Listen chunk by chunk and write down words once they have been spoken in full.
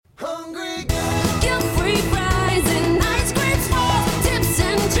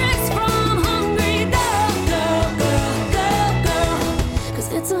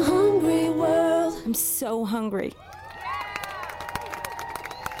hungry.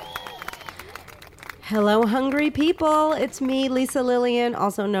 Hello, hungry people. It's me, Lisa Lillian,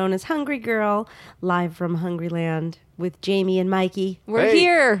 also known as Hungry Girl, live from Hungryland with Jamie and Mikey. We're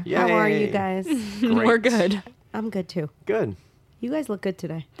here. How are you guys? We're good. I'm good, too. Good. You guys look good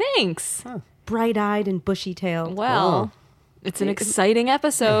today. Thanks. Bright-eyed and bushy-tailed. Well, it's an exciting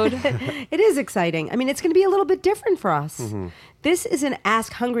episode. It is exciting. I mean, it's going to be a little bit different for us. This is an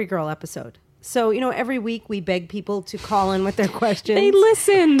Ask Hungry Girl episode. So, every week we beg people to call in with their questions. They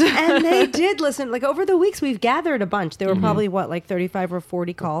listened. And they did listen. Like, over the weeks, we've gathered a bunch. There were probably, 35 or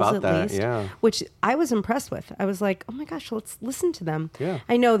 40 calls About at that, least. yeah. Which I was impressed with. I was like, oh my gosh, let's listen to them. Yeah.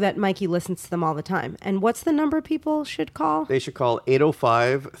 I know that Mikey listens to them all the time. And what's the number people should call? They should call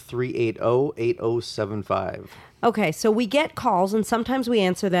 805-380-8075. Okay, so we get calls, and sometimes we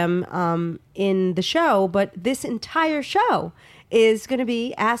answer them in the show, but this entire show is going to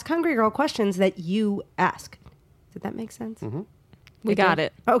be Ask Hungry Girl questions that you ask. Did that make sense? Mm-hmm. We got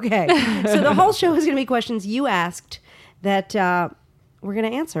it. Okay. So the whole show is going to be questions you asked that we're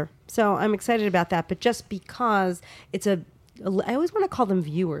going to answer. So I'm excited about that. But just because it's I always want to call them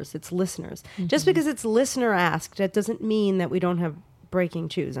viewers. It's listeners. Just because it's listener asked, that doesn't mean that we don't have breaking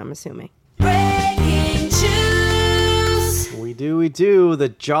chews, I'm assuming. Breaking Choose. We do. The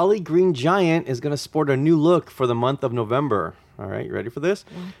Jolly Green Giant is going to sport a new look for the month of November. All right, you ready for this?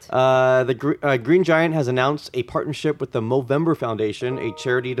 The Green Giant has announced a partnership with the Movember Foundation, a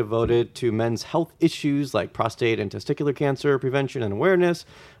charity devoted to men's health issues like prostate and testicular cancer prevention and awareness,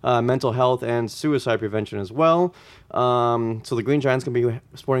 mental health, and suicide prevention as well. So the Green Giant's going to be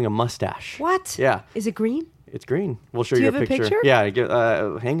sporting a mustache. What? Yeah. Is it green? It's green. We'll show Do you you a have a picture. picture? Yeah.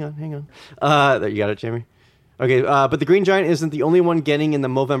 Hang on. There, you got it, Jamie. Okay, but the Green Giant isn't the only one getting in the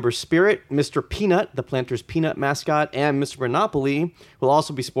Movember spirit. Mr. Peanut, the Planters Peanut mascot, and Mr. Monopoly will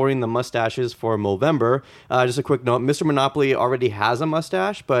also be sporting the mustaches for Movember. Just a quick note, Mr. Monopoly already has a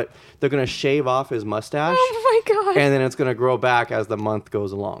mustache, but they're going to shave off his mustache. Oh, my God. And then it's going to grow back as the month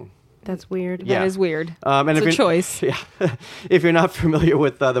goes along. That's weird. Yeah. That is weird. And It's if a you're- choice. Yeah. If you're not familiar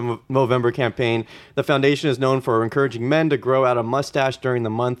with the Movember campaign, the foundation is known for encouraging men to grow out a mustache during the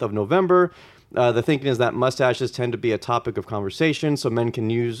month of November. The thinking is that mustaches tend to be a topic of conversation, so men can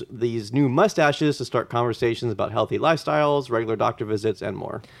use these new mustaches to start conversations about healthy lifestyles, regular doctor visits, and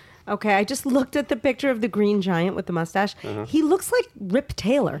more. Okay, I just looked at the picture of the Green Giant with the mustache. He looks like Rip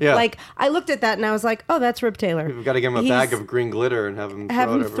Taylor. Yeah. Like, I looked at that and I was like, oh, that's Rip Taylor. We've got to give him a bag of green glitter and have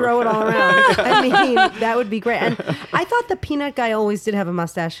him throw it all around. I mean, that would be great. And I thought the peanut guy always did have a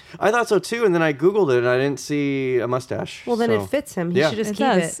mustache. I thought so too, and then I Googled it and I didn't see a mustache. Well, then so. it fits him. He Yeah. should just It keep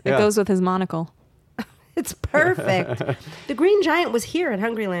does. it. It goes with his monocle. It's perfect. The Green Giant was here at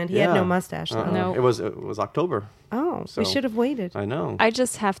Hungryland. He had no mustache. Though. No. It was October. Oh, So- we should have waited. I know. I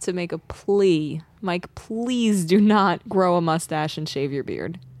just have to make a plea. Mike, please do not grow a mustache and shave your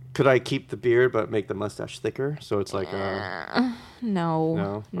beard. Could I keep the beard but make the mustache thicker so it's like No.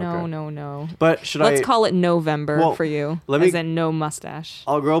 No? No, Okay. no. But should Let's I call it November Well, for you. let me- As in no mustache.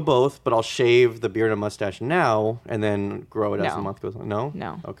 I'll grow both, but I'll shave the beard and mustache now and then grow it as No. the month goes on. No?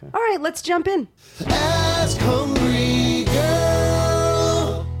 No. Okay. All right, let's jump in. Ask Hungry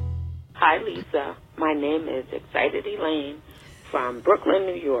Girl. Hi, Lisa. My name is Excited Elaine from Brooklyn,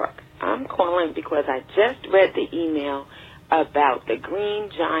 New York. I'm calling because I just read the email about the Green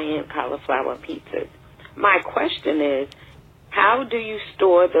Giant cauliflower pizzas. My question is, how do you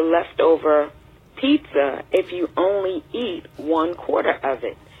store the leftover pizza if you only eat 1/4 of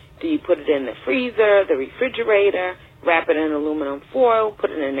it? Do you put it in the freezer, the refrigerator, wrap it in aluminum foil,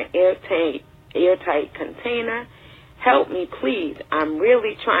 put it in an airtight container? Help me, please. I'm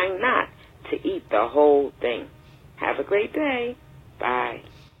really trying not to eat the whole thing. Have a great day. Bye.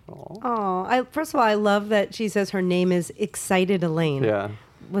 Oh, first of all, I love that she says her name is Excited Elaine. Yeah.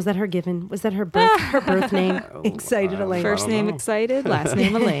 Was that her given? Was that her birth name? Excited Elaine. First name know. Excited, last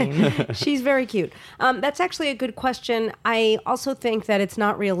name Elaine. She's very cute. That's actually a good question. I also think that it's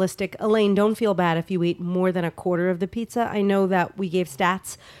not realistic. Elaine, don't feel bad if you eat more than 1/4 of the pizza. I know that we gave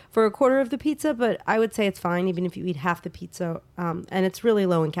stats for 1/4 of the pizza, but I would say it's fine even if you eat half the pizza, and it's really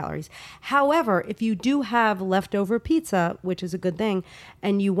low in calories. However, if you do have leftover pizza, which is a good thing,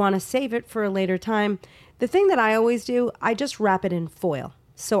 and you want to save it for a later time, the thing that I always do, I just wrap it in foil.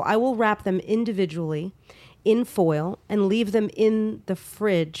 So I will wrap them individually in foil and leave them in the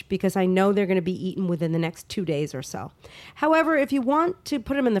fridge because I know they're going to be eaten within the next 2 days or so. However, if you want to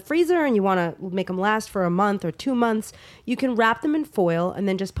put them in the freezer and you want to make them last for a month or 2 months, you can wrap them in foil and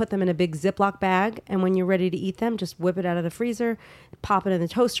then just put them in a big Ziploc bag. And when you're ready to eat them, just whip it out of the freezer, pop it in the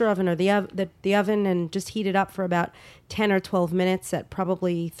toaster oven or the oven and just heat it up for about 10 or 12 minutes at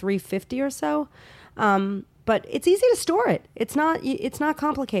probably 350 or so. but it's easy to store it. It's not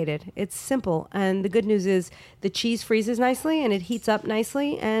complicated. It's simple. And the good news is the cheese freezes nicely and it heats up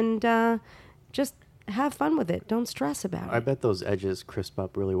nicely, and just have fun with it. Don't stress about I it. bet those edges crisp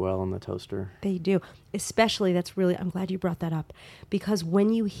up really well on the toaster. They do. Especially, I'm glad you brought that up, because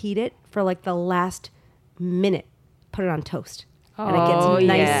when you heat it for like the last minute, put it on toast. And it Oh, gets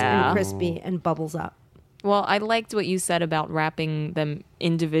nice yeah. and crispy and bubbles up. Well, I liked what you said about wrapping them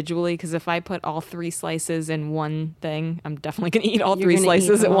individually, because if I put all 3 slices in one thing, I'm definitely going to eat all You're 3 gonna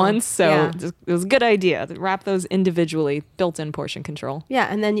slices eat them at all. once. So Yeah. it was a good idea to wrap those individually, built-in portion control. Yeah,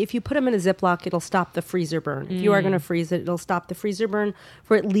 and then if you put them in a Ziploc, it'll stop the freezer burn. If you are going to freeze it, it'll stop the freezer burn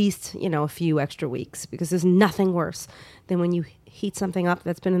for at least, a few extra weeks, because there's nothing worse than when you heat something up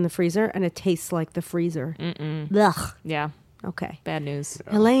that's been in the freezer and it tastes like the freezer. Ugh. Yeah, Okay. bad news.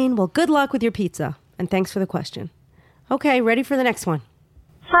 Elaine, well, good luck with your pizza, and thanks for the question. Okay, ready for the next one.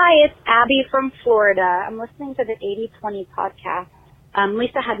 Hi, it's Abby from Florida. I'm listening to the 80/20 podcast.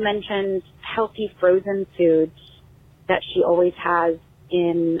 Lisa had mentioned healthy frozen foods that she always has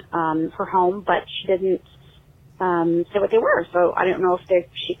in her home, but she didn't say what they were. So I don't know if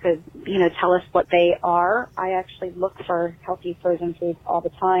she could, tell us what they are. I actually look for healthy frozen foods all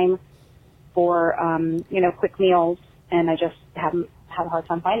the time for, quick meals, and I just have a hard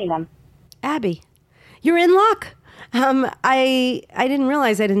time finding them. Abby, you're in luck. I didn't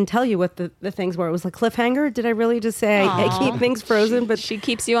realize I didn't tell you what the things were. It was a cliffhanger. Did I really just say I keep things frozen? But She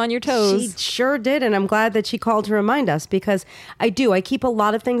keeps you on your she toes. sure did, and I'm glad that she called to remind us, because I do. I keep a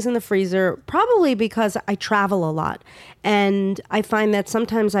lot of things in the freezer, probably because I travel a lot. And I find that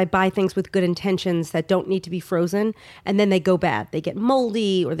sometimes I buy things with good intentions that don't need to be frozen, and then they go bad. They get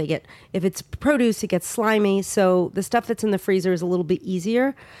moldy, or if it's produce, it gets slimy. So the stuff that's in the freezer is a little bit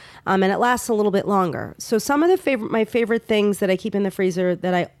easier. And it lasts a little bit longer. So some of my favorite things that I keep in the freezer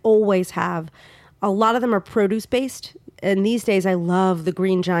that I always have, a lot of them are produce based. And these days I love the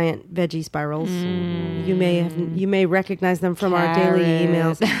Green Giant veggie spirals. You may recognize them from our daily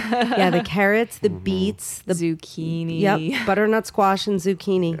emails. Yeah, the carrots, the beets, the Zucchini. Yep, butternut squash and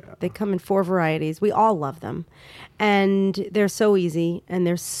zucchini. They come in 4 varieties. We all love them. And they're so easy and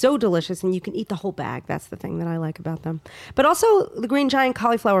they're so delicious, and you can eat the whole bag. That's the thing that I like about them. But also the Green Giant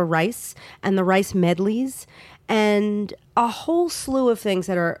cauliflower rice and the rice medleys and a whole slew of things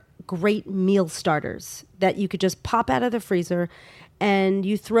that are great meal starters that you could just pop out of the freezer and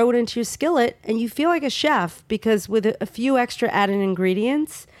you throw it into your skillet and you feel like a chef, because with a few extra added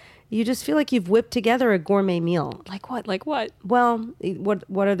ingredients, you just feel like you've whipped together a gourmet meal. Like what? Like what? Well,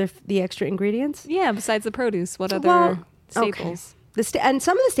 what are the extra ingredients? Yeah, besides the produce, what other Well, staples? Okay. And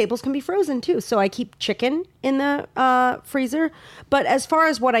some of the staples can be frozen too. So I keep chicken in the freezer. But as far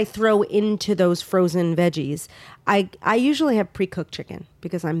as what I throw into those frozen veggies, I usually have pre-cooked chicken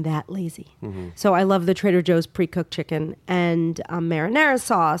because I'm that lazy. So I love the Trader Joe's pre-cooked chicken and marinara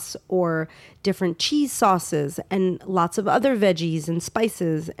sauce or different cheese sauces and lots of other veggies and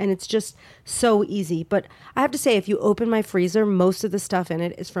spices. And it's just so easy. But I have to say, if you open my freezer, most of the stuff in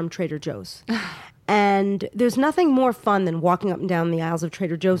it is from Trader Joe's. And there's nothing more fun than walking up and down the aisles of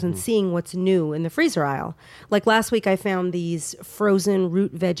Trader Joe's and seeing what's new in the freezer aisle. Like last week, I found these frozen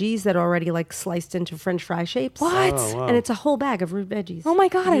root veggies that are already like sliced into French fry shapes. What? Oh, wow. And it's a whole bag of root veggies. Oh my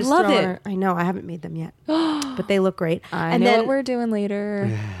God, You I just love throw it. I know, I haven't made them yet, but they look great. I and know then, what we're doing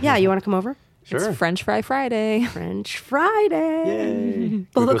later. yeah, you want to come over? Sure. It's French Fry Friday. French Friday. Yay.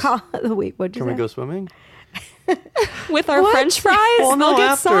 Well, Can we the wait, what'd you Can we say? go swimming? With our What? French fries? Well, They'll no,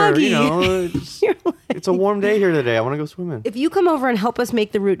 get after. soggy. It's a warm day here today. I want to go swimming. If you come over and help us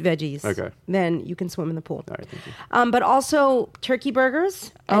make the root veggies, Okay. then you can swim in the pool. All right, thank you. But also turkey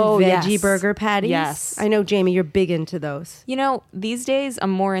burgers and Oh, veggie yes. burger patties. Yes. I know, Jamie, you're big into those. You know, these days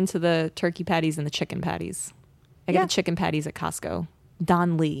I'm more into the turkey patties and the chicken patties. I get Yeah. the chicken patties at Costco.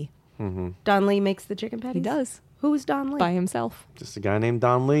 Don Lee. Don Lee makes the chicken patties? He does. Who is Don Lee? By himself. Just a guy named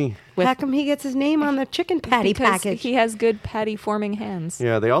Don Lee. With- How come he gets his name on the chicken patty because package? he has good patty forming hands.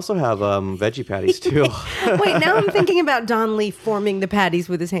 Yeah, they also have veggie patties too. Wait, now I'm thinking about Don Lee forming the patties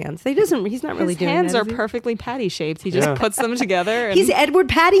with his hands. He's not really His doing hands that, are is he? perfectly patty shaped. He just Yeah. puts them together. And He's Edward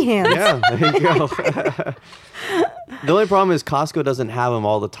Patty hands. Yeah, there you go. The only problem is Costco doesn't have them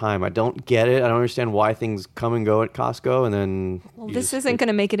all the time. I don't get it. I don't understand why things come and go at Costco, and then well, you this just- isn't going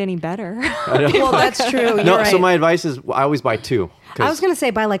to make it any better. Well, that's true. You're No, right. so my advice is I always buy 2. I was going to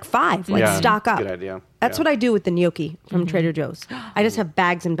say buy like 5, like Yeah, stock up. good idea. That's Yeah. what I do with the gnocchi from Trader Joe's. I just have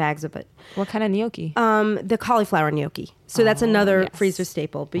bags and bags of it. What kind of gnocchi? The cauliflower gnocchi. So that's another yes. freezer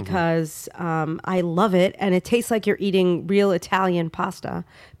staple because I love it. And it tastes like you're eating real Italian pasta,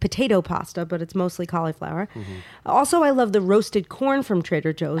 potato pasta, but it's mostly cauliflower. Also, I love the roasted corn from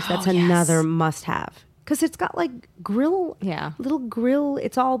Trader Joe's. That's another must have. Because it's got like grill, Yeah. little grill.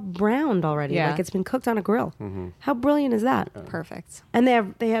 It's all browned already, Yeah. like it's been cooked on a grill. How brilliant is that? Perfect. And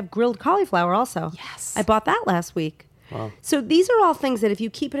they have grilled cauliflower also. Yes. I bought that last week. Wow. So these are all things that if you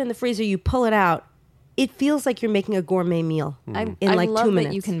keep it in the freezer, you pull it out, it feels like you're making a gourmet meal in like I love 2 minutes.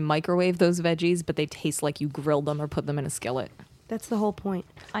 that you can microwave those veggies, but they taste like you grilled them or put them in a skillet. That's the whole point.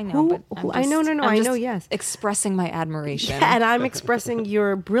 I know, but I know, no, I'm I just know, yes. expressing my admiration. Yeah, and I'm expressing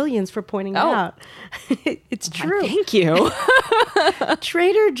your brilliance for pointing it Oh. out. It's true. Thank you.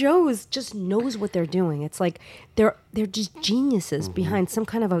 Trader Joe's just knows what they're doing. It's like they're just geniuses behind some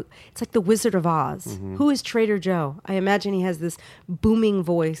kind of it's like the Wizard of Oz. Who is Trader Joe? I imagine he has this booming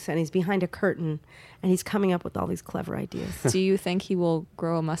voice and he's behind a curtain and he's coming up with all these clever ideas. Do you think he will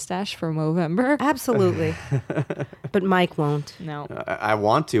grow a mustache for Movember? Absolutely. But Mike won't. No. I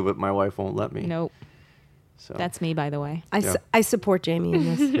want to, but my wife won't let me. Nope. So That's me, by the way. I support Jamie in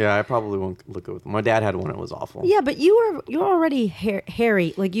this. yeah, I probably won't look good with them. My dad had one; it was awful. Yeah, but you're already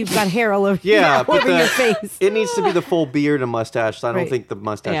hairy. Like you've got hair all over, Yeah, all but over your face. it needs to be the full beard and mustache. So I don't Right. think the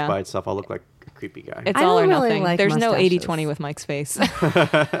mustache Yeah. by itself, I'll look like a creepy guy. It's I all or don't really nothing. like There's no mustaches. 80-20 with Mike's face.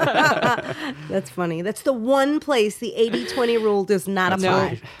 That's funny. That's the one place the 80-20 rule does not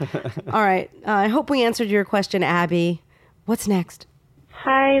apply. All right. I hope we answered your question, Abby. What's next?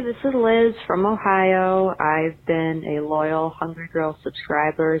 Hi, this is Liz from Ohio. I've been a loyal Hungry Girl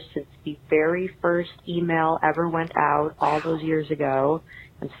subscriber since the very first email ever went out all those years ago.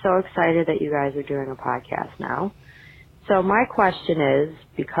 I'm so excited that you guys are doing a podcast now. So my question is,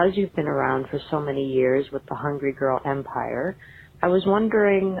 because you've been around for so many years with the Hungry Girl empire, I was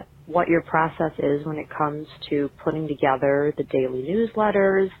wondering what your process is when it comes to putting together the daily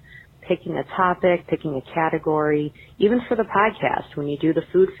newsletters, picking a topic, picking a category, even for the podcast when you do the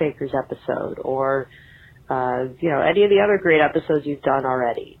Food Fakers episode or, any of the other great episodes you've done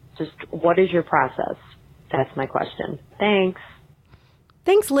already. Just what is your process? That's my question. Thanks.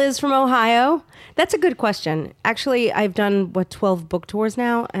 Thanks, Liz from Ohio. That's a good question. Actually, I've done, 12 book tours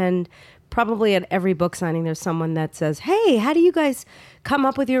now, and probably at every book signing, there's someone that says, hey, how do you guys come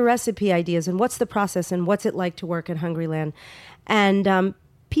up with your recipe ideas, and what's the process, and what's it like to work at Hungryland? And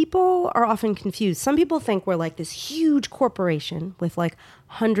people are often confused. Some people think we're like this huge corporation with like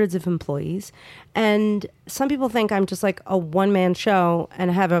hundreds of employees. And some people think I'm just like a one-man show and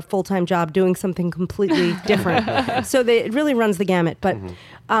have a full-time job doing something completely different. So it really runs the gamut. But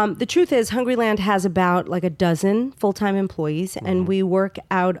the truth is Hungryland has about like a dozen full-time employees, and we work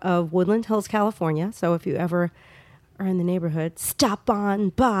out of Woodland Hills, California. So if you ever are in the neighborhood, stop on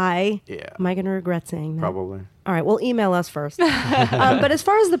by. Yeah. Am I going to regret saying that? Probably. All right, well, email us first. But as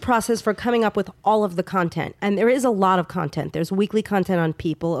far as the process for coming up with all of the content, and there is a lot of content. There's weekly content on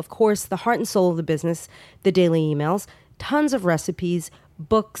people, of course, the heart and soul of the business, the daily emails, tons of recipes,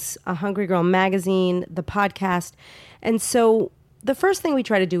 books, a Hungry Girl magazine, the podcast. And so the first thing we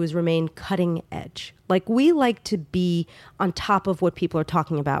try to do is remain cutting edge. Like we like to be on top of what people are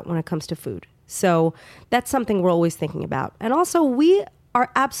talking about when it comes to food. So that's something we're always thinking about. And also we are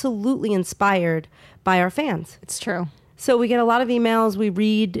absolutely inspired by our fans. It's true. So we get a lot of emails. We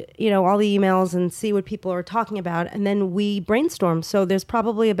read, all the emails and see what people are talking about, and then we brainstorm. So there's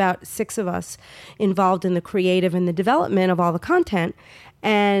probably about 6 of us involved in the creative and the development of all the content,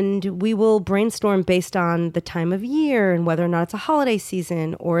 and we will brainstorm based on the time of year and whether or not it's a holiday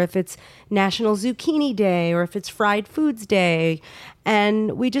season, or if it's National Zucchini Day, or if it's Fried Foods Day,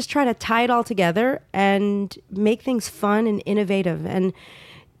 and we just try to tie it all together and make things fun and innovative. And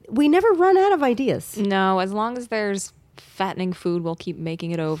we never run out of ideas. No, as long as there's fattening food, we'll keep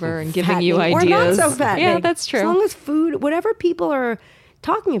making it over and giving you Fattening, ideas. or not so fattening. Yeah, that's true. As long as food, whatever people are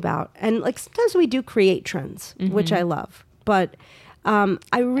talking about, and like sometimes we do create trends, which I love. But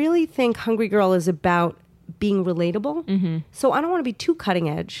I really think Hungry Girl is about being relatable. So I don't want to be too cutting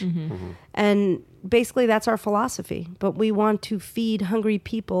edge. And basically that's our philosophy. But we want to feed hungry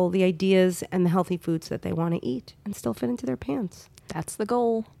people the ideas and the healthy foods that they want to eat and still fit into their pants. That's the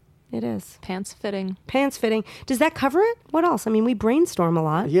goal. It is. Pants fitting. Pants fitting. Does that cover it? What else? I mean, we brainstorm a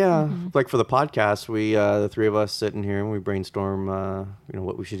lot. Yeah, like for the podcast, we the 3 of us sit in here and we brainstorm,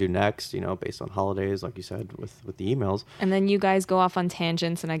 what we should do next, based on holidays, like you said, with the emails. And then you guys go off on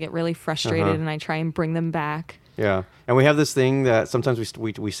tangents and I get really frustrated and I try and bring them back. Yeah, and we have this thing that sometimes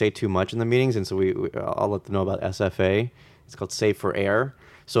we say too much in the meetings, and so I'll let them know about SFA. It's called Save for Air.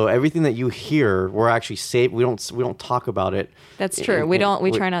 So everything that you hear, we're actually save. We don't talk about it. That's true. We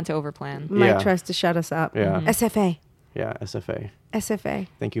try not to overplan. Mike Yeah. tries to shut us up. Yeah. SFA. Yeah, SFA. SFA.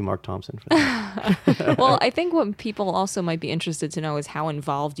 Thank you, Mark Thompson, for that. Well, I think what people also might be interested to know is how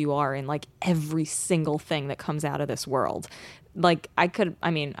involved you are in like every single thing that comes out of this world. like I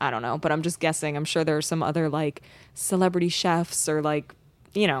don't know, but I'm just guessing. I'm sure there are some other like celebrity chefs or like,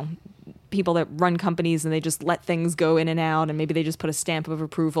 you know, people that run companies and they just let things go in and out and maybe they just put a stamp of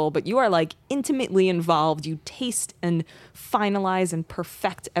approval, but you are like intimately involved. You taste and finalize and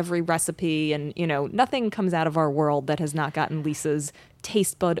perfect every recipe, and you know, nothing comes out of our world that has not gotten Lisa's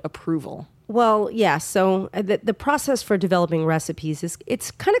taste bud approval. Well, yeah. So the process for developing recipes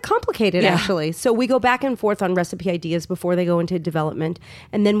it's kind of complicated, actually. So we go back and forth on recipe ideas before they go into development,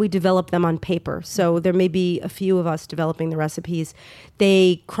 and then we develop them on paper. So there may be a few of us developing the recipes.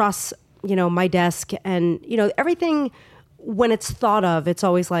 They cross, you know, my desk, and you know, everything. When it's thought of, it's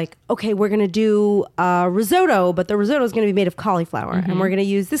always like, okay, we're going to do risotto, but the risotto is going to be made of cauliflower, and we're going to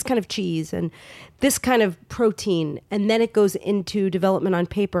use this kind of cheese and this kind of protein, and then it goes into development on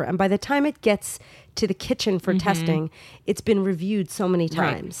paper. And by the time it gets to the kitchen for testing, it's been reviewed so many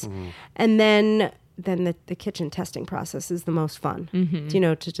times. And then the kitchen testing process is the most fun, you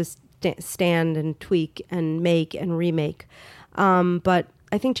know, to just stand and tweak and make and remake. But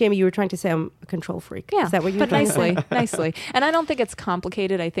I think, Jamie, you were trying to say I'm a control freak. Yeah, Is that what you were but trying to say? nicely. And I don't think it's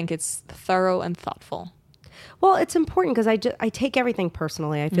complicated. I think it's thorough and thoughtful. Well, it's important because I take everything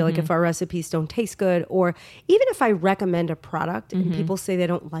personally. I feel like if our recipes don't taste good, or even if I recommend a product and people say they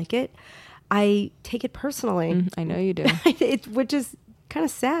don't like it, I take it personally. I know you do. Which is kind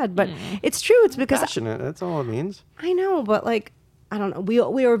of sad, but it's true. It's because Passionate. That's all it means. I know, but like, I don't know.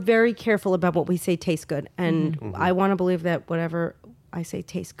 We are very careful about what we say tastes good, and I want to believe that whatever I say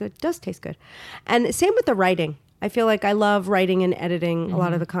tastes good does taste good. And same with the writing. I feel like I love writing and editing a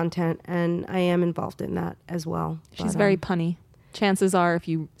lot of the content, and I am involved in that as well. She's very punny. Chances are, if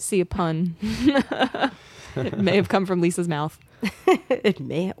you see a pun, it may have come from Lisa's mouth. It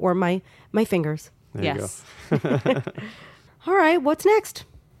may, or my fingers. There you Yes. All right, what's next?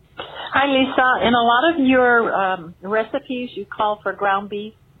 Hi, Lisa. In a lot of your recipes, you call for ground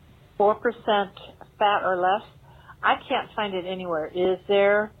beef, 4% fat or less. I can't find it anywhere. Is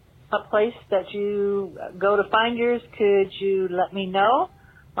there a place that you go to find yours? Could you let me know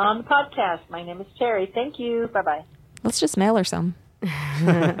on the podcast? My name is Terry. Thank you. Bye-bye. Let's just mail her some.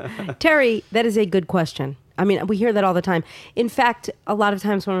 Terry, that is a good question. I mean, we hear that all the time. In fact, a lot of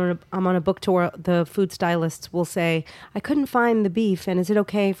times when I'm on a book tour, the food stylists will say, I couldn't find the beef, and is it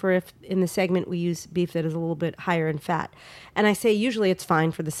okay for if in the segment we use beef that is a little bit higher in fat? And I say usually it's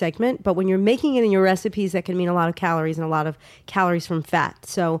fine for the segment, but when you're making it in your recipes, that can mean a lot of calories and a lot of calories from fat.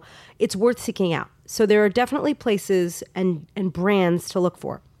 So it's worth seeking out. So there are definitely places and brands to look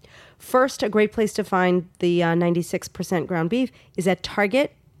for. First, a great place to find the 96% ground beef is at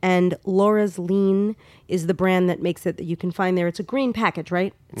Target. And Laura's Lean is the brand that makes it that you can find there. It's a green package,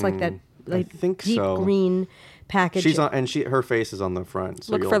 right? It's like that, like I think deep so. green package. She's on, and her face is on the front.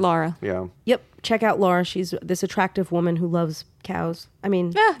 So Look for Laura. Yeah. Yep, check out Laura. She's this attractive woman who loves cows. I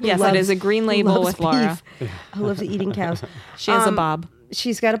mean, who yes, loves- it is a green who label loves with Laura. beef, who loves eating cows. She has a bob.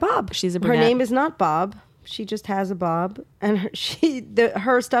 She's got a bob. She's a Her brunette. name is not Bob. She just has a bob, and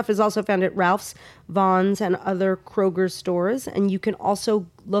her stuff is also found at Ralph's, Vaughn's, and other Kroger stores. And you can also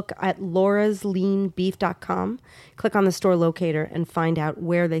look at laurasleanbeef.com, click on the store locator, and find out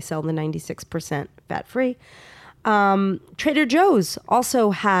where they sell the 96% fat-free. Trader Joe's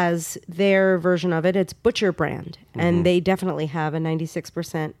also has their version of it. It's Butcher brand, and they definitely have a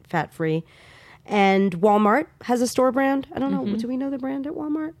 96% fat-free. And Walmart has a store brand. I don't know. Do we know the brand at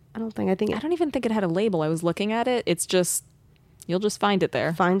Walmart? I don't think. I I don't even think it had a label. I was looking at it. It's just, you'll just find it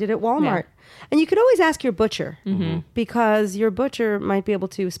there. find it at Walmart. And you could always ask your butcher because your butcher might be able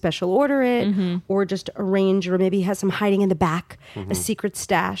to special order it or just arrange, or maybe has some hiding in the back, a secret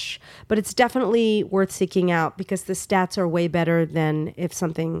stash. But it's definitely worth seeking out because the stats are way better than if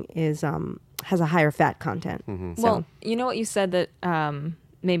something is has a higher fat content. So, Well, you know what you said that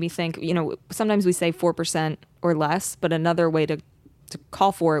made me think, you know, sometimes we say 4% or less, but another way to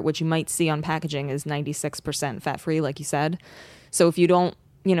call for it, which you might see on packaging, is 96% fat-free, like you said. So if you don't,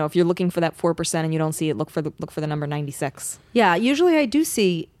 you know, if you're looking for that 4% and you don't see it, look for the number 96. yeah, usually I do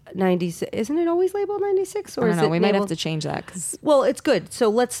see 96. Isn't it always labeled 96? Or I don't is know. it We might have labeled- to change that because Well, it's good. So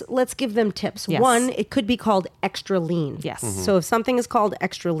let's give them tips. Yes. One, it could be called extra lean. Yes. So if something is called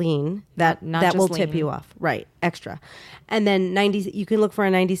extra lean, that Not that just will tip lean. you off. Right, extra. And then 90 you can look for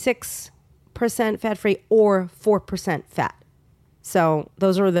a 96% fat free or 4% fat. So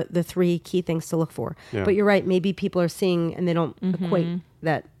those are the three key things to look for. Yeah. But you're right, maybe people are seeing and they don't equate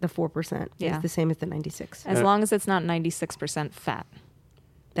that the 4% Yeah. is the same as the 96. as long as it's not 96% fat,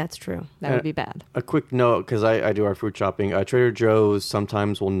 That's true. that would be bad. A quick note, because I do our food shopping. Trader Joe's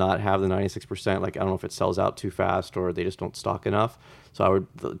sometimes will not have the 96%. Like, I don't know if it sells out too fast or they just don't stock enough. So I would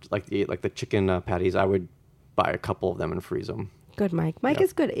like the chicken patties. I would buy a couple of them and freeze them. Good, Mike. Mike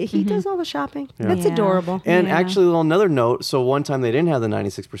is good. He does all the shopping. That's Yeah. adorable. And Yeah. actually, on another note, so one time they didn't have the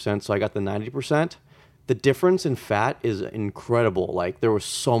 96%, so I got the 90%. The difference in fat is incredible. Like, there was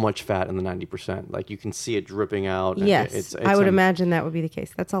so much fat in the 90%. Like, you can see it dripping out. and Yes, it's I would imagine that would be the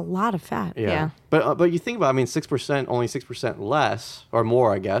case. That's a lot of fat. Yeah. But you think about, I mean, 6%, only 6% less or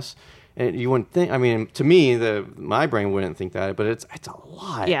more, I guess. And you wouldn't think. I mean, to me, my brain wouldn't think that, but it's a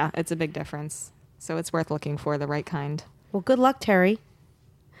lot. Yeah, it's a big difference. So it's worth looking for the right kind. Well, good luck, Terry.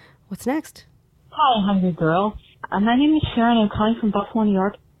 What's next? Hi, Hungry Girl. My name is Sharon. I'm calling from Buffalo, New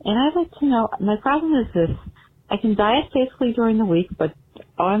York. And I'd like to know, my problem is this. I can diet safely during the week, but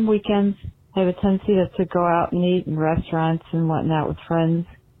on weekends, I have a tendency to go out and eat in restaurants and whatnot with friends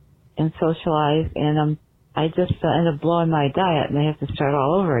and socialize. And I just end up blowing my diet, and I have to start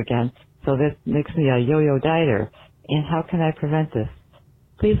all over again. So this makes me a yo-yo dieter. And how can I prevent this?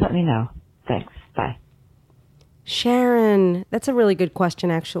 Please let me know. Thanks. Bye. Sharon, that's a really good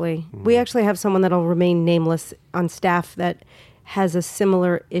question, actually. We actually have someone that'll remain nameless on staff that has a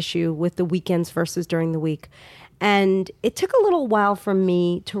similar issue with the weekends versus during the week. And it took a little while for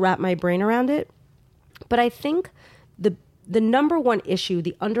me to wrap my brain around it. But I think the number one issue,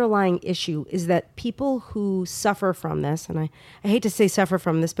 the underlying issue, is that people who suffer from this, and I hate to say suffer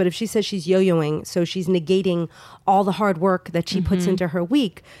from this, but if she says she's yo-yoing, so she's negating all the hard work that she puts into her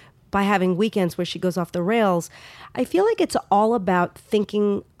week by having weekends where she goes off the rails, I feel like it's all about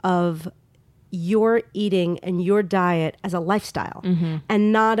thinking of your eating and your diet as a lifestyle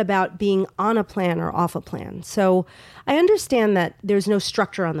and not about being on a plan or off a plan. So I understand that there's no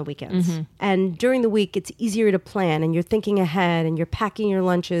structure on the weekends. And during the week, it's easier to plan and you're thinking ahead and you're packing your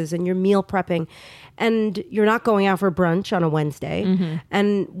lunches and you're meal prepping and you're not going out for brunch on a Wednesday.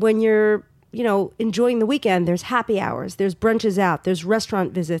 And when you're, enjoying the weekend, there's happy hours, there's brunches out, there's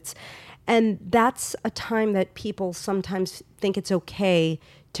restaurant visits. And that's a time that people sometimes think it's okay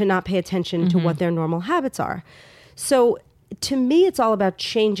to not pay attention to what their normal habits are. So to me, it's all about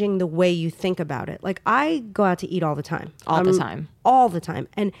changing the way you think about it. Like, I go out to eat all the time. All the time. All the time.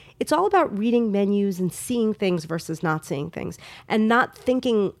 And it's all about reading menus and seeing things versus not seeing things and not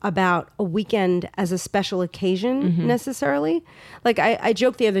thinking about a weekend as a special occasion necessarily. Like, I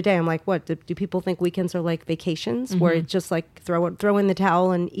joked the other day, I'm like, what, do people think weekends are like vacations where it's just like throw in the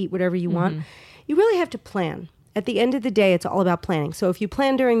towel and eat whatever you want? You really have to plan. At the end of the day, it's all about planning. So if you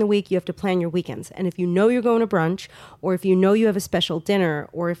plan during the week, you have to plan your weekends. And if you know you're going to brunch, or if you know you have a special dinner,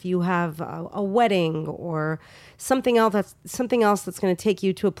 or if you have a wedding, or something else that's going to take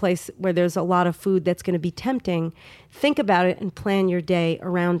you to a place where there's a lot of food that's going to be tempting, think about it and plan your day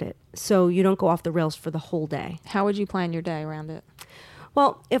around it so you don't go off the rails for the whole day. How would you plan your day around it?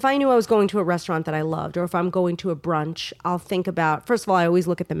 Well, if I knew I was going to a restaurant that I loved, or if I'm going to a brunch, I'll think about, first of all, I always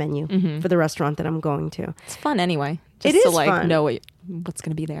look at the menu for the restaurant that I'm going to. It's fun anyway. It Just is to fun. know what's going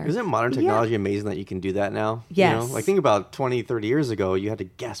to be there. Isn't modern technology amazing that you can do that now? Yes. Like, think about 20, 30 years ago, you had to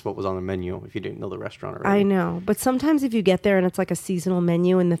guess what was on the menu if you didn't know the restaurant already. I know. But sometimes if you get there and it's like a seasonal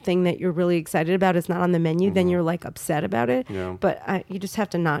menu and the thing that you're really excited about is not on the menu, then you're like upset about it. Yeah. But you just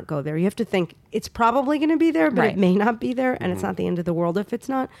have to not go there. You have to think it's probably going to be there, but Right. it may not be there. And it's not the end of the world if it's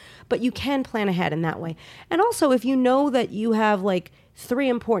not. But you can plan ahead in that way. And also, if you know that you have like 3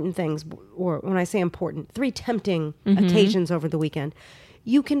 important things, or when I say important, 3 tempting occasions over the weekend,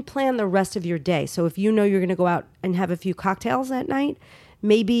 you can plan the rest of your day. So if you know you're going to go out and have a few cocktails at night,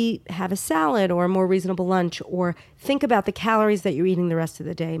 maybe have a salad or a more reasonable lunch, or think about the calories that you're eating the rest of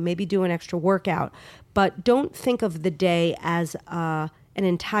the day. Maybe do an extra workout, but don't think of the day as an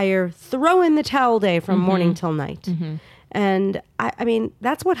entire throw in the towel day from morning till night. And I mean,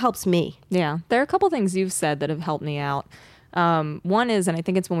 that's what helps me. Yeah. There are a couple things you've said that have helped me out. One is, and I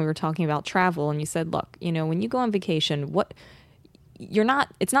think it's when we were talking about travel, and you said, look, when you go on vacation,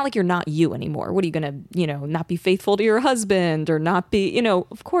 it's not like you're not you anymore. What are you going to, not be faithful to your husband or not be,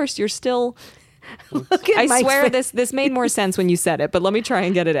 of course you're still, I Mike's swear face. this made more sense when you said it, but let me try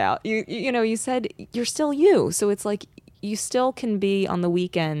and get it out. You said you're still you. So it's like, you still can be on the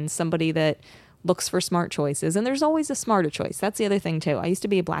weekend somebody that looks for smart choices. And there's always a smarter choice. That's the other thing too. I used to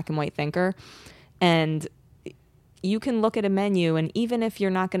be a black and white thinker, and you can look at a menu, and even if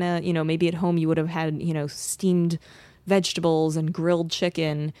you're not going to, maybe at home you would have had, steamed vegetables and grilled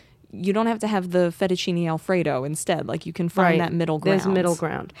chicken, you don't have to have the fettuccine Alfredo instead. Like, you can find that middle ground. There's middle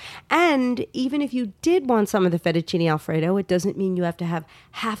ground. And even if you did want some of the fettuccine Alfredo, it doesn't mean you have to have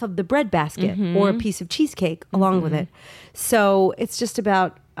half of the bread basket or a piece of cheesecake along with it. So it's just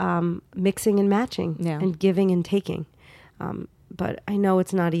about mixing and matching and giving and taking. But I know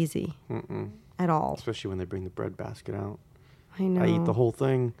it's not easy at all. Especially when they bring the bread basket out. I know. I eat the whole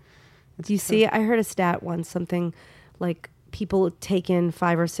thing. Do you see? I heard a stat once, something like people take in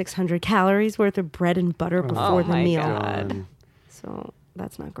 500 or 600 calories worth of bread and butter before the my meal. God. So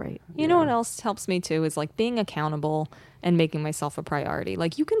that's not great. You know what else helps me too is like being accountable and making myself a priority.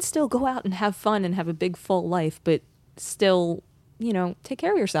 Like you can still go out and have fun and have a big full life, but still, take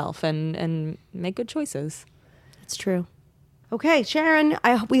care of yourself and make good choices. It's true. Okay, Sharon,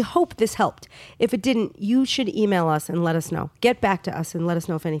 we hope this helped. If it didn't, you should email us and let us know. Get back to us and let us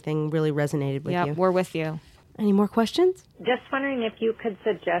know if anything really resonated with Yeah, you. we're with you. Any more questions? Just wondering if you could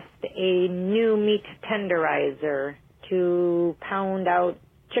suggest a new meat tenderizer to pound out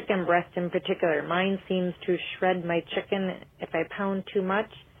chicken breast in particular. Mine seems to shred my chicken if I pound too much,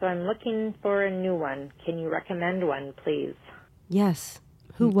 so I'm looking for a new one. Can you recommend one, please? Yes.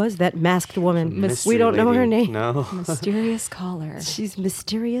 Who was that masked woman? Mystery We don't know her lady. name. No. Mysterious caller. She's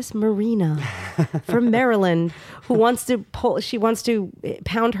Mysterious Marina from Maryland who wants to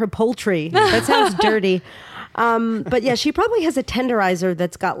pound her poultry. That sounds dirty. But yeah, she probably has a tenderizer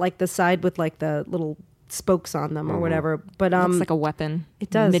that's got like the side with like the little spokes on them or whatever. But Looks like a weapon. it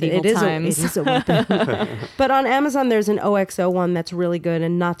does. Medieval It is times. it is a weapon. But on Amazon, there's an OXO one that's really good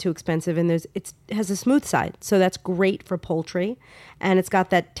and not too expensive, and it has a smooth side, so that's great for poultry, and it's got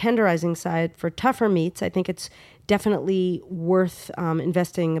that tenderizing side for tougher meats. I think it's definitely worth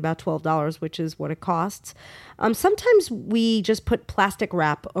investing about $12, which is what it costs. Sometimes we just put plastic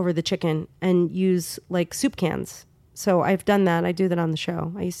wrap over the chicken and use like soup cans. So I've done that. I do that on the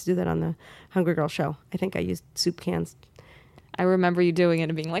show. I used to do that on the Hungry Girl show. I think I used soup cans. I remember you doing it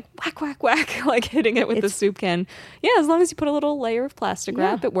and being like, whack, whack, whack, like hitting it with the soup can. Yeah, as long as you put a little layer of plastic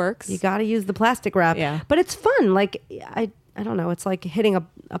wrap, it works. You got to use the plastic wrap. Yeah. But it's fun. Like, I don't know. It's like hitting a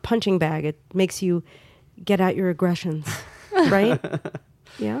punching bag. It makes you get out your aggressions, right?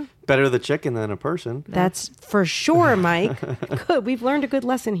 Yeah. Better the chicken than a person. That's for sure, Mike. Good. We've learned a good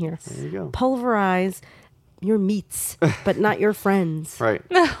lesson here. There you go. Pulverize your meats, but not your friends. Right.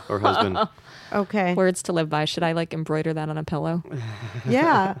 Or husband. Okay. Words to live by. Should I like embroider that on a pillow?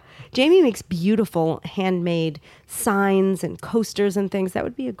 Yeah. Jamie makes beautiful handmade signs and coasters and things. That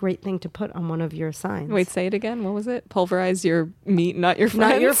would be a great thing to put on one of your signs. Wait, say it again. What was it? Pulverize your meat, not your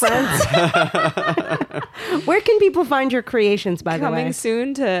friends. Not your friends. Where can people find your creations, by the way? Coming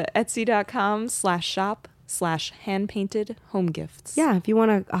soon to etsy.com/shop/hand-painted home gifts. Yeah, if you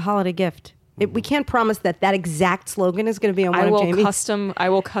want a holiday gift. We can't promise that exact slogan is going to be on one of Jamie's. I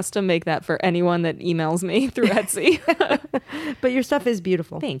will custom make that for anyone that emails me through Etsy. But your stuff is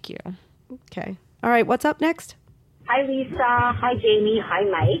beautiful. Thank you. Okay. All right, what's up next? Hi, Lisa. Hi, Jamie. Hi,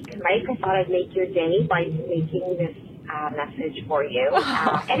 Mike. Mike, I thought I'd make your day by making this message for you.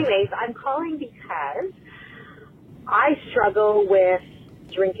 Anyways, I'm calling because I struggle with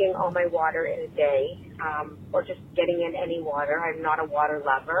drinking all my water in a day, or just getting in any water. I'm not a water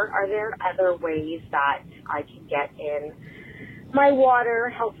lover. Are there other ways that I can get in my water,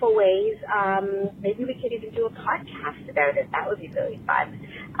 helpful ways? Maybe we could even do a podcast about it. That would be really fun.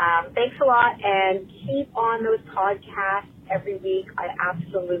 Thanks a lot, and keep on those podcasts every week. I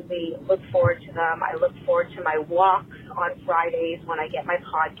absolutely look forward to them. I look forward to my walks on Fridays when I get my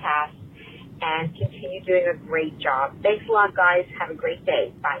podcast, and continue doing a great job. Thanks a lot, guys. Have a great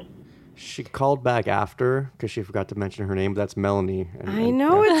day. Bye. She called back after because she forgot to mention her name, but that's Melanie. I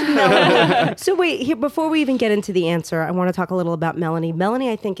know it's Melanie. So wait, here, before we even get into the answer, I want to talk a little about Melanie.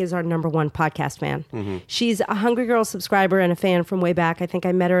 Melanie, I think, is our #1 podcast fan. Mm-hmm. She's a Hungry Girl subscriber and a fan from way back. I think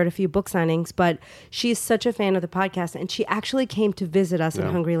I met her at a few book signings, but she's such a fan of the podcast, and she actually came to visit us in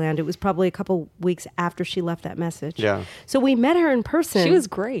Hungryland. It was probably a couple weeks after she left that message. Yeah. So we met her in person. She was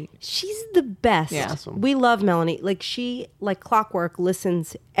great. She's the best. Yeah. Awesome. We love Melanie. Like, she, like clockwork,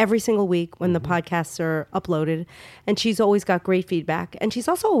 listens every single week when the podcasts are uploaded, and she's always got great feedback. And she's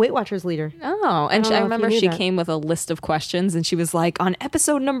also a Weight Watchers leader. Oh, and I don't know I if remember you knew she that. came with a list of questions, and she was like, on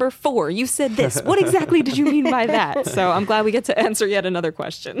episode number 4, you said this. What exactly did you mean by that? So I'm glad we get to answer yet another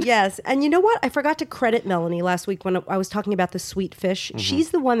question. Yes. And you know what? I forgot to credit Melanie last week when I was talking about the sweet fish. She's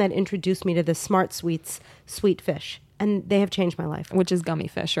the one that introduced me to the Smart Sweets sweet fish. And they have changed my life. Which is gummy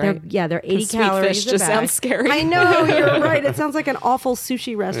fish, right? They're 80 'Cause sweet calories. fish a just bag. sounds scary. I know, you're right. It sounds like an awful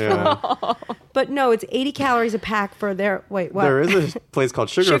sushi restaurant. But no, it's 80 calories a pack for their, wait, what? There is a place called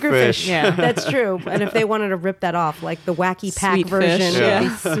Sugarfish. Yeah. That's true. And if they wanted to rip that off, like the wacky pack Sweet version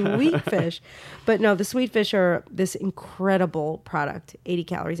fish, would be sweet fish. But no, the sweet fish are this incredible product, 80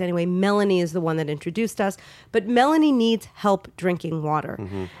 calories. Anyway, Melanie is the one that introduced us. But Melanie needs help drinking water.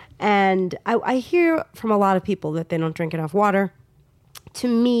 And I hear from a lot of people that they don't drink enough water. To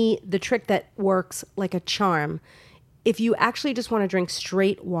me, the trick that works like a charm if you actually just want to drink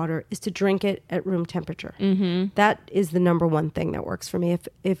straight water, is to drink it at room temperature. Mm-hmm. That is the number one thing that works for me.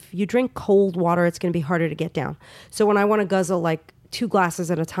 If you drink cold water, it's going to be harder to get down. So when I want to guzzle like 2 glasses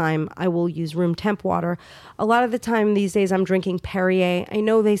at a time, I will use room temp water. A lot of the time these days I'm drinking Perrier. I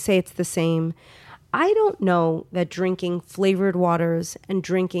know they say it's the same. I don't know that drinking flavored waters and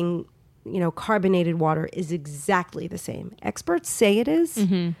drinking, carbonated water is exactly the same. Experts say it is.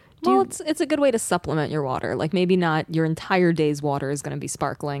 Mm-hmm. Well, it's a good way to supplement your water. Like maybe not your entire day's water is going to be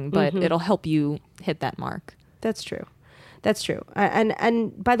sparkling, but it'll help you hit that mark. That's true. That's true.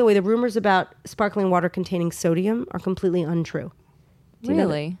 And by the way, the rumors about sparkling water containing sodium are completely untrue. Do you know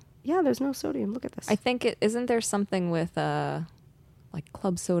Really? that? Yeah, there's no sodium. Look at this. I think isn't there something with like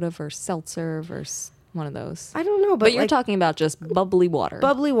club soda versus seltzer versus one of those? I don't know, But you're like, talking about just bubbly water.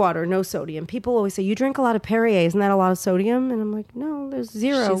 bubbly water, no sodium. People always say, you drink a lot of Perrier, isn't that a lot of sodium? And I'm like, no, there's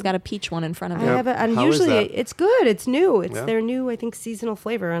zero. She's got a peach one in front of I her. have it, and How is usually that? it's good. It's new. It's Yeah. their new, I think, seasonal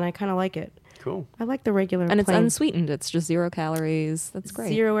flavor, and I kind of like it. Cool. I like the regular And it's plain. unsweetened. It's just 0 calories. That's great.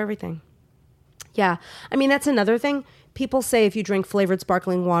 Zero everything. Yeah. I mean, that's another thing. People say if you drink flavored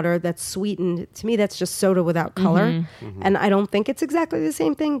sparkling water that's sweetened, to me, that's just soda without color. And I don't think it's exactly the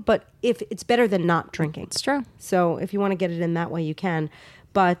same thing, but if it's better than not drinking. It's true. So if you want to get it in that way, you can.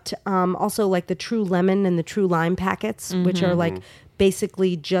 But also like the True Lemon and the True Lime packets, which are like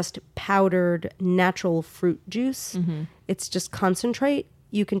basically just powdered natural fruit juice. It's just concentrate.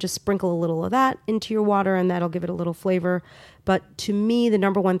 You can just sprinkle a little of that into your water and that'll give it a little flavor. But to me, the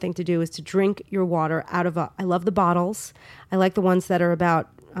number one thing to do is to drink your water out of I love the bottles. I like the ones that are about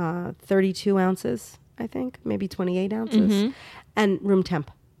 32 ounces, I think, maybe 28 ounces, and room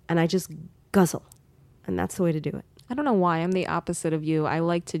temp. And I just guzzle. And that's the way to do it. I don't know why. I'm the opposite of you. I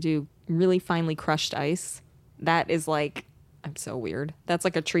like to do really finely crushed ice. That is like, I'm so weird. That's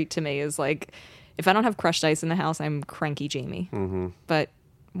like a treat to me, is like, if I don't have crushed ice in the house, I'm cranky Jamie. But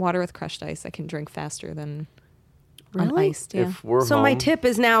water with crushed ice, I can drink faster than Really? uniced. Yeah. If we're So home, my tip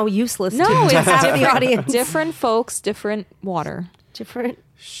is now useless No, to it's have the audience. different folks, different water. Different.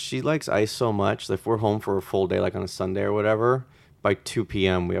 she likes ice so much that if we're home for a full day, like on a Sunday or whatever, by 2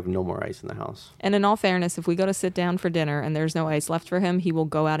 p.m. we have no more ice in the house. And in all fairness, if we go to sit down for dinner and there's no ice left for him, he will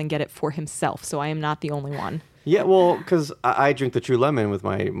go out and get it for himself. So I am not the only one. Yeah, well, because I drink the True Lemon with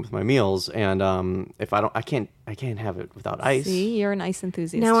my meals, and if I don't, I can't have it without ice. See, you're an ice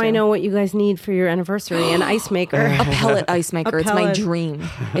enthusiast. Now I too. know what you guys need for your anniversary, an ice maker. A pellet ice maker. It's my pellet- dream.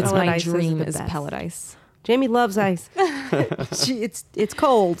 It's pellet my ice is dream the is best. pellet ice. Jamie loves ice. It's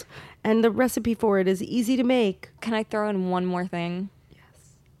cold, and the recipe for it is easy to make. Can I throw in one more thing? Yes.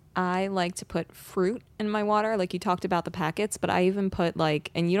 I like to put fruit in my water, like you talked about the packets, but I even put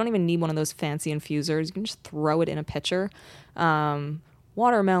and you don't even need one of those fancy infusers. You can just throw it in a pitcher.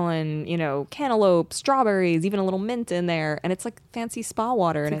 Watermelon, cantaloupe, strawberries, even a little mint in there, and it's like fancy spa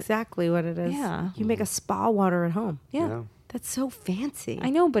water. That's And exactly what it is. Yeah. You make a spa water at home. yeah. That's so fancy. I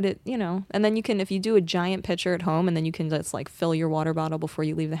know, but and then you can, if you do a giant pitcher at home, and then you can just fill your water bottle before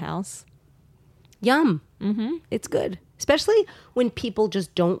you leave the house. Yum. Mm-hmm. It's good, especially when people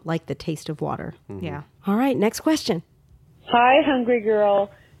just don't like the taste of water. Yeah. All right, next question. Hi, Hungry Girl.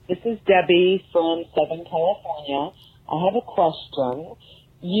 This is Debbie from Southern California. I have a question.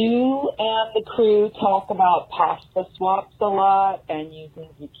 You and the crew talk about pasta swaps a lot and using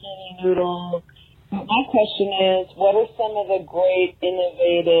zucchini noodles. But my question is, what are some of the great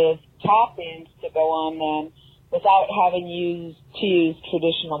innovative toppings to go on them without having to use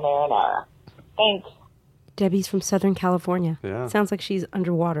traditional marinara? Thanks. Debbie's from Southern California. Yeah. Sounds like she's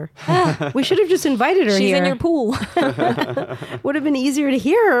underwater. We should have just invited her She's here. in your pool. Would have been easier to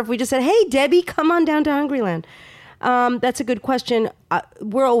hear her if we just said, hey, Debbie, come on down to Hungryland. That's a good question.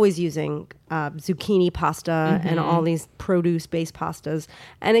 We're always using zucchini pasta and all these produce-based pastas.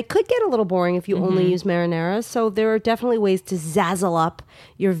 And it could get a little boring if you only use marinara. So there are definitely ways to zazzle up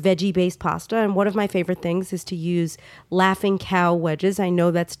your veggie-based pasta. And one of my favorite things is to use Laughing Cow wedges. I know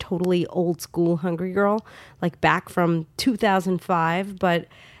that's totally old school Hungry Girl, like back from 2005. But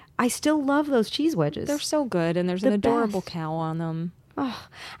I still love those cheese wedges. They're so good, and there's The an adorable best. cow on them. Oh,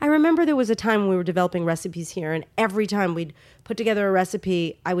 I remember there was a time when we were developing recipes here, and every time we'd put together a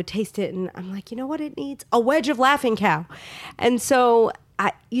recipe, I would taste it, and I'm like, you know what it needs? A wedge of Laughing Cow. And so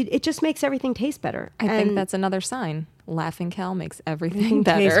it just makes everything taste better. I think that's another sign. Laughing Cow makes everything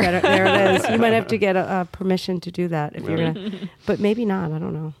Tastes better. better. There it is. You might have to get a permission to do that if you're gonna, but maybe not. I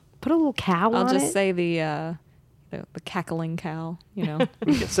don't know. Put a little cow on I'll just it. say the the cackling cow, you know.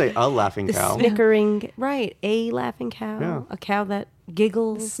 You could say a laughing The cow. snickering, right? A laughing cow, Yeah. a cow that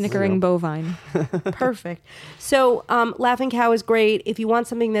giggles. Snickering bovine. Perfect. So, laughing cow is great. If you want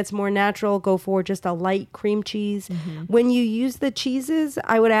something that's more natural, go for just a light cream cheese. When you use the cheeses,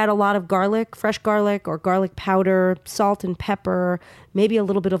 I would add a lot of garlic, fresh garlic or garlic powder, salt and pepper, maybe a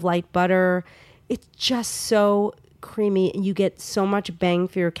little bit of light butter. It's just so creamy, and you get so much bang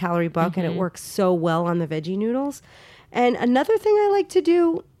for your calorie buck, and it works so well on the veggie noodles. And another thing I like to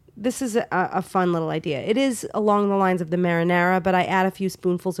do, this is a fun little idea. It is along the lines of the marinara, but I add a few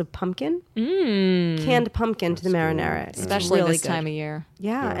spoonfuls of pumpkin, canned pumpkin to the marinara. It's Especially really this good. time of year.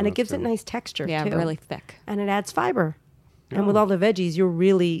 Yeah, and it gives it nice texture Yeah, too. really thick. And it adds fiber. And with all the veggies, you're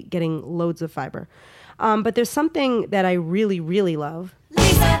really getting loads of fiber. But there's something that I really, really love.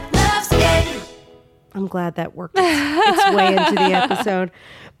 I'm glad that worked its way into the episode.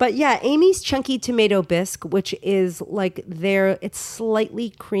 But yeah, Amy's Chunky Tomato Bisque, which is like it's slightly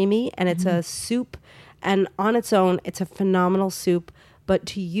creamy and it's a soup. And on its own, it's a phenomenal soup. But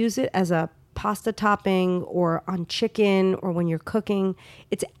to use it as a pasta topping or on chicken or when you're cooking,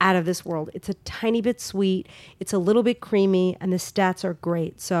 it's out of this world. It's a tiny bit sweet. It's a little bit creamy, and the stats are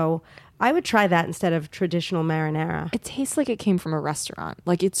great. So I would try that instead of traditional marinara. It tastes like it came from a restaurant.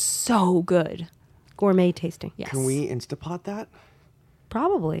 Like, it's so good. Gourmet tasting. Yes. Can we Instapot that?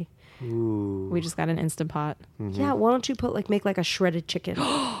 Probably. Ooh. We just got an Instant Pot. Yeah, why don't you make like a shredded chicken?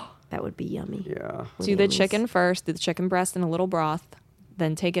 That would be yummy. Yeah. Do the chicken first, do the chicken breast in a little broth,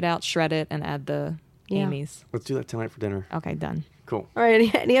 then take it out, shred it, and add the Yeah. Amy's. Let's do that tonight for dinner. Okay, done. Cool. All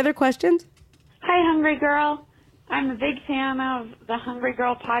right, any other questions? Hi, Hungry Girl. I'm a big fan of the Hungry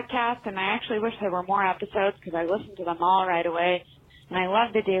Girl podcast, and I actually wish there were more episodes because I listened to them all right away. And I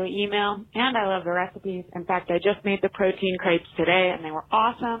love the daily email, and I love the recipes. In fact, I just made the protein crepes today, and they were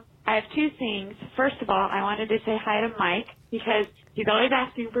awesome. I have two things. First of all, I wanted to say hi to Mike because he's always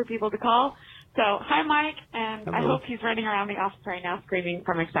asking for people to call. So, hi, Mike, and I Hello. hope he's running around the office right now screaming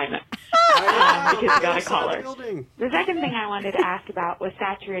from excitement because he got a caller. The second thing I wanted to ask about was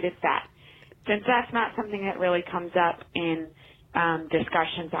saturated fat, since that's not something that really comes up in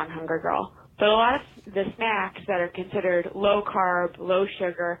discussions on Hunger Girl. But a lot of the snacks that are considered low carb, low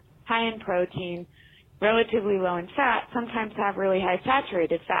sugar, high in protein, relatively low in fat, sometimes have really high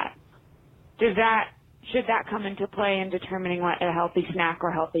saturated fat. Should that come into play in determining what a healthy snack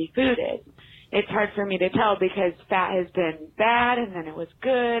or healthy food is? It's hard for me to tell because fat has been bad, and then it was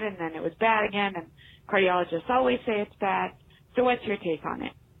good, and then it was bad again, and cardiologists always say it's bad. So what's your take on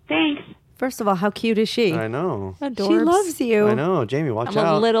it? Thanks. First of all, how cute is she? I know. She loves you. I know. Jamie, watch I'm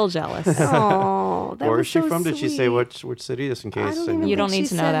out. a little jealous. Oh, that Where was is she so from? Did she say sweet. which city, just in case? I don't even You don't think need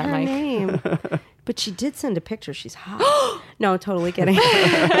she to know said that, her Mike. name. But she did send a picture. She's hot. No, totally kidding.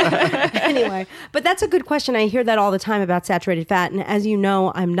 Anyway, but that's a good question. I hear that all the time about saturated fat. And as you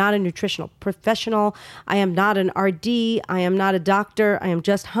know, I'm not a nutritional professional. I am not an RD. I am not a doctor. I am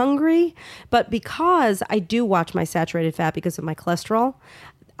just hungry. But because I do watch my saturated fat because of my cholesterol,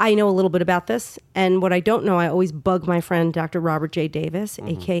 I know a little bit about this. And what I don't know, I always bug my friend, Dr. Robert J. Davis,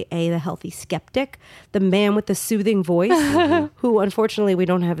 a.k.a. the Healthy Skeptic, the man with the soothing voice, who unfortunately we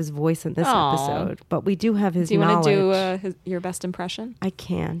don't have his voice in this Aw. episode, but we do have his Do you want knowledge. to do your best impression? I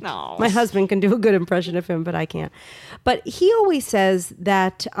can. No. My husband can do a good impression of him, but I can't. But he always says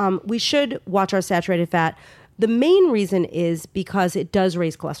that we should watch our saturated fat. The main reason is because it does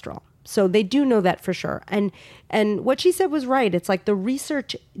raise cholesterol. So they do know that for sure. And what she said was right. It's like the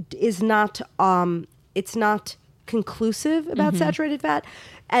research is not it's not conclusive about saturated fat.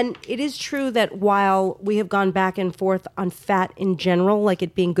 And it is true that while we have gone back and forth on fat in general, like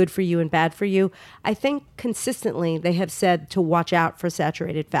it being good for you and bad for you, I think consistently they have said to watch out for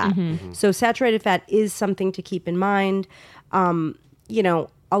saturated fat. So saturated fat is something to keep in mind. You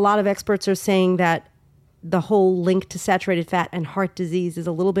know, a lot of experts are saying that the whole link to saturated fat and heart disease is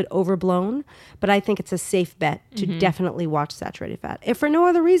a little bit overblown, but I think it's a safe bet to definitely watch saturated fat. If for no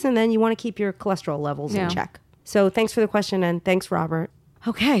other reason, then you want to keep your cholesterol levels in check. So thanks for the question, and thanks, Robert.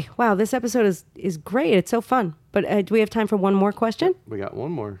 Okay, wow, this episode is great. It's so fun. But do we have time for one more question? We got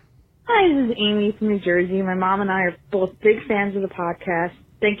one more. Hi, this is Amy from New Jersey. My mom and I are both big fans of the podcast.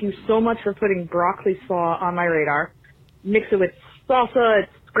 Thank you so much for putting broccoli slaw on my radar. Mix it with salsa.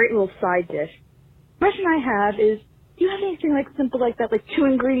 It's a great little side dish. Question I have is, do you have anything like simple like that, like 2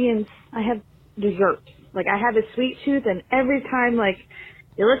 ingredients? I have dessert. Like I have a sweet tooth, and every time like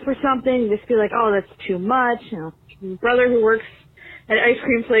you look for something, you just feel like, oh, that's too much. You know, my brother who works at an ice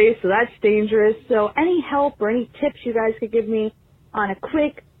cream place, so that's dangerous. So any help or any tips you guys could give me on a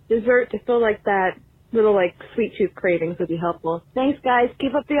quick dessert to fill like that little like sweet tooth cravings would be helpful. Thanks, guys.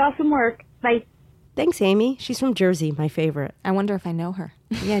 Keep up the awesome work. Bye. Thanks, Amy. She's from Jersey, my favorite. I wonder if I know her.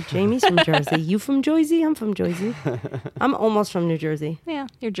 Yeah, Jamie's from Jersey. You from Jersey? I'm from Jersey. I'm almost from New Jersey. Yeah,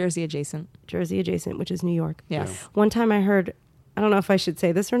 you're Jersey adjacent. Jersey adjacent, which is New York. Yes. One time I heard, I don't know if I should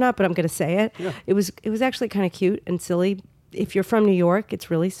say this or not, but I'm going to say it. Yeah. It was actually kind of cute and silly. If you're from New York, it's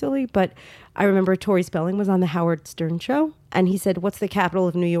really silly. But I remember Tori Spelling was on the Howard Stern show, and he said, "What's the capital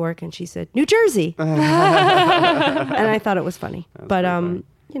of New York?" And she said, "New Jersey." And I thought it was funny. But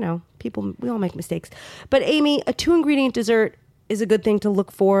you know, people, we all make mistakes. But Amy, a 2-ingredient dessert is a good thing to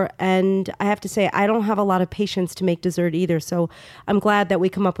look for. And I have to say, I don't have a lot of patience to make dessert either. So I'm glad that we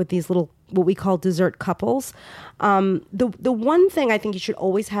come up with these little, what we call dessert couples. The one thing I think you should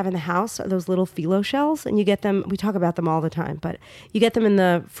always have in the house are those little phyllo shells. And you get them, we talk about them all the time, but you get them in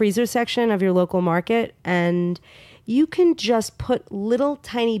the freezer section of your local market, and you can just put little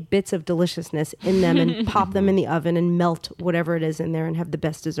tiny bits of deliciousness in them and pop them in the oven and melt whatever it is in there and have the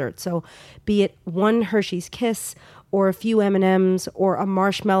best dessert. So be it one Hershey's Kiss or a few M&Ms or a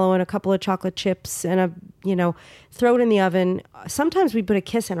marshmallow and a couple of chocolate chips and throw it in the oven. Sometimes we put a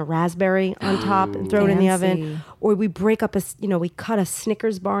Kiss and a raspberry on top and throw it in the oven. Or we break up we cut a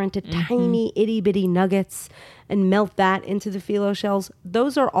Snickers bar into tiny itty bitty nuggets and melt that into the phyllo shells.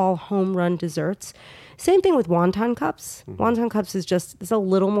 Those are all home run desserts. Same thing with wonton cups. Wonton cups is it's a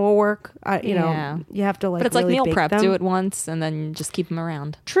little more work. You have to But it's really like meal bake prep. them. Do it once and then just keep them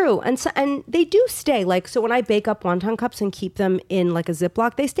around. True, and they do stay. So when I bake up wonton cups and keep them in like a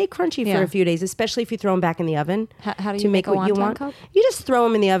Ziploc, they stay crunchy for a few days, especially if you throw them back in the oven. How do to you make make a what you wonton want? cup? You just throw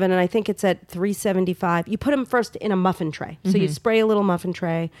them in the oven, and I think it's at 375. You put them first in a muffin tray. So you spray a little muffin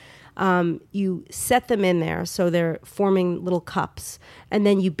tray. You set them in there so they're forming little cups, and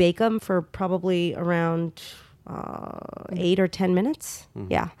then you bake them for probably around 8 or 10 minutes.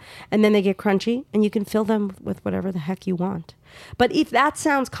 Yeah. And then they get crunchy, and you can fill them with whatever the heck you want. But if that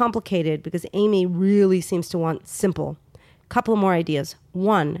sounds complicated, because Amy really seems to want simple, couple of more ideas.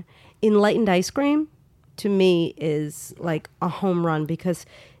 One, enlightened ice cream to me is like a home run because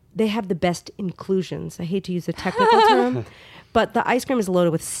they have the best inclusions. I hate to use a technical term, but the ice cream is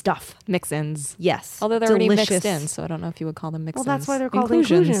loaded with stuff. Mix-ins. Yes. Although they're already Delicious. mixed in, so I don't know if you would call them mix-ins. Well, that's why they're called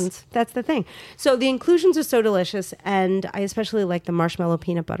inclusions. That's the thing. So the inclusions are so delicious, and I especially like the marshmallow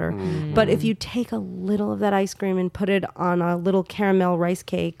peanut butter. But if you take a little of that ice cream and put it on a little caramel rice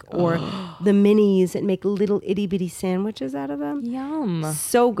cake or the minis and make little itty-bitty sandwiches out of them. Yum.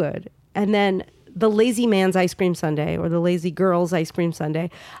 So good. And then the lazy man's ice cream sundae or the lazy girl's ice cream sundae,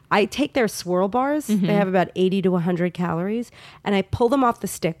 I take their swirl bars. They have about 80 to 100 calories, and I pull them off the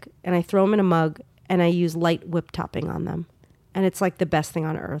stick and I throw them in a mug and I use light whipped topping on them. And it's like the best thing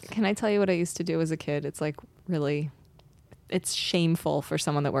on earth. Can I tell you what I used to do as a kid? It's like really, it's shameful for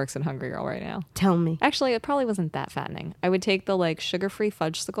someone that works at Hungry Girl right now. Tell me. Actually, it probably wasn't that fattening. I would take the sugar-free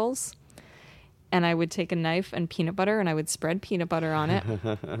fudgesicles, and I would take a knife and peanut butter, and I would spread peanut butter on it.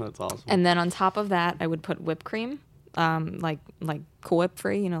 That's awesome. And then on top of that, I would put whipped cream, like Cool Whip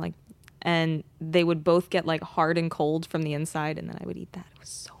free, and they would both get hard and cold from the inside, and then I would eat that. It was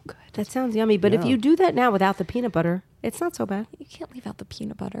so good. That sounds yummy. But if you do that now without the peanut butter, it's not so bad. You can't leave out the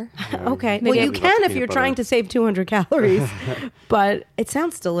peanut butter. Okay. Well, you can if you're trying to save 200 calories. But it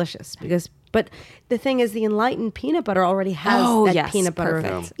sounds delicious But the thing is, the enlightened peanut butter already has that peanut butter.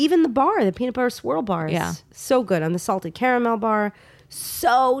 Perfect. Even the peanut butter swirl bars. Yeah. So good. On the salted caramel bar.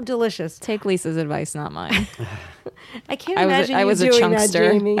 So delicious. Take Lisa's advice, not mine. I can't imagine you was doing a chunkster.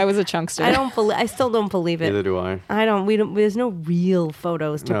 that, Jamie. I was a chunkster. I still don't believe it. Neither do I. There's no real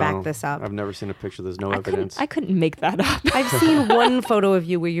photos to back this up. I've never seen a picture. There's no evidence. I couldn't make that up. I've seen one photo of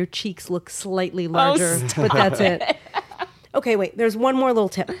you where your cheeks look slightly larger, but that's it. Okay, wait. There's one more little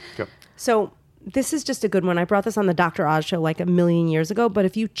tip. Go. So this is just a good one. I brought this on the Dr. Oz show like a million years ago, but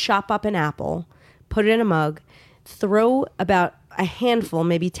if you chop up an apple, put it in a mug, throw about a handful,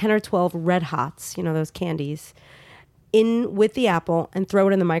 maybe 10 or 12 Red Hots, those candies, in with the apple and throw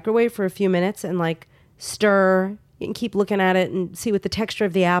it in the microwave for a few minutes and stir. You can keep looking at it and see what the texture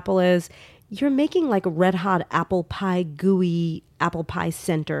of the apple is. You're making a Red Hot apple pie, gooey apple pie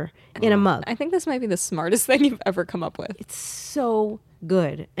center in a mug. I think this might be the smartest thing you've ever come up with. It's so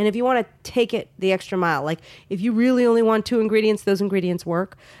good. And if you want to take it the extra mile, if you really only want 2 ingredients, those ingredients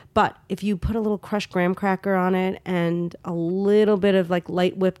work. But if you put a little crushed graham cracker on it and a little bit of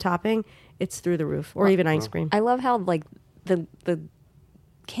light whipped topping, it's through the roof. Or even ice cream. I love how the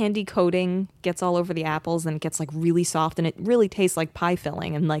candy coating gets all over the apples and it gets really soft and it really tastes like pie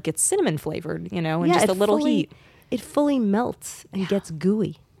filling and it's cinnamon flavored, and just a little heat. It fully melts and gets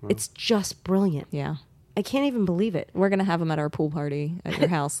gooey. It's just brilliant. Yeah. I can't even believe it. We're going to have them at our pool party at your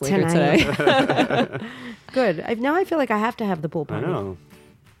house later Tonight. today. Good. Now I feel like I have to have the pool I party. know.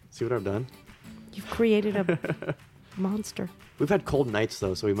 See what I've done? You've created a monster. We've had cold nights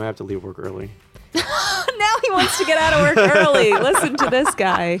though, so we might have to leave work early. Now he wants to get out of work early. Listen to this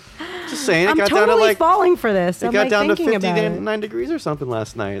guy. Just saying, it I'm got down to totally like falling for this. it I'm got like down to thinking about it. 59 degrees or something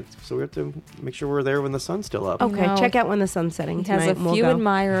last night, so we have to make sure we're there when the sun's still up. Okay, No. check out when the sun's setting He tonight. has a and we'll few go.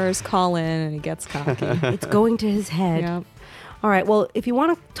 admirers call in and he gets cocky. It's going to his head. Yep. All right. Well, if you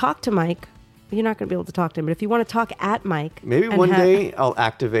want to talk to Mike, you're not going to be able to talk to him. But if you want to talk at Mike, Maybe and one have- day I'll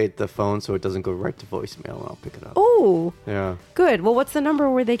activate the phone so it doesn't go right to voicemail and I'll pick it up. Oh, Yeah. good. Well, what's the number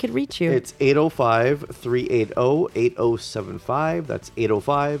where they could reach you? It's 805-380-8075. That's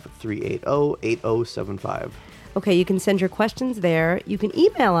 805-380-8075. Okay, you can send your questions there. You can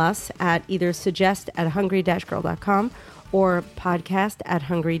email us at either suggest@hungry-girl.com or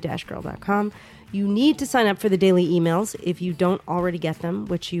podcast@hungry-girl.com. You need to sign up for the daily emails if you don't already get them,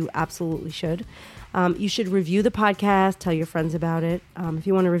 which you absolutely should. You should review the podcast, tell your friends about it. If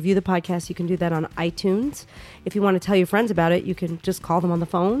you want to review the podcast, you can do that on iTunes. If you want to tell your friends about it, you can just call them on the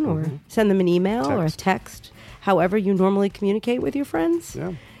phone or send them an email or a text, however you normally communicate with your friends.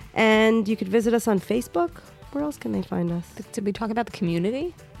 Yeah. And you could visit us on Facebook. Where else can they find us? Did we talk about the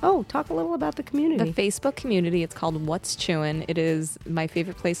community? Oh, talk a little about the community. The Facebook community. It's called What's Chewin'. It is my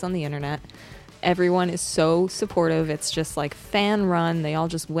favorite place on the internet. Everyone is so supportive. It's just like fan run. They all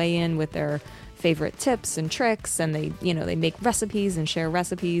just weigh in with their favorite tips and tricks, and they make recipes and share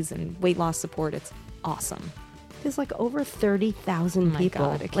recipes and weight loss support. It's awesome. There's like over 30,000 my people.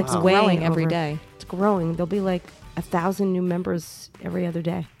 God, it like keeps way growing every over. day. It's growing. There'll be like 1,000 new members every other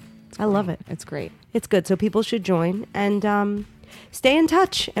day. I love it. It's great. It's good. So people should join and stay in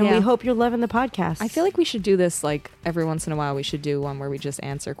touch. And we Yeah. hope you're loving the podcast. I feel like we should do this like every once in a while. We should do one where we just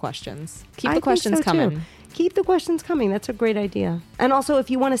answer questions. Keep I the think questions so, too. coming. Keep the questions coming. That's a great idea. And also, if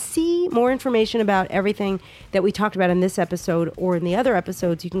you want to see more information about everything that we talked about in this episode or in the other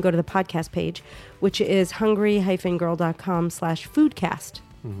episodes, you can go to the podcast page, which is hungry-girl.com/foodcast.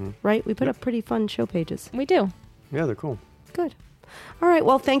 Right? We put up pretty fun show pages. We do. Yeah, they're cool. Good. All right.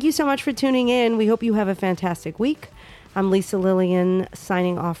 Well, thank you so much for tuning in. We hope you have a fantastic week. I'm Lisa Lillian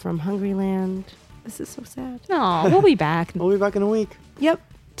signing off from Hungryland. This is so sad. No, we'll be back. We'll be back in a week. Yep.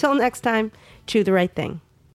 Till next time, chew the right thing.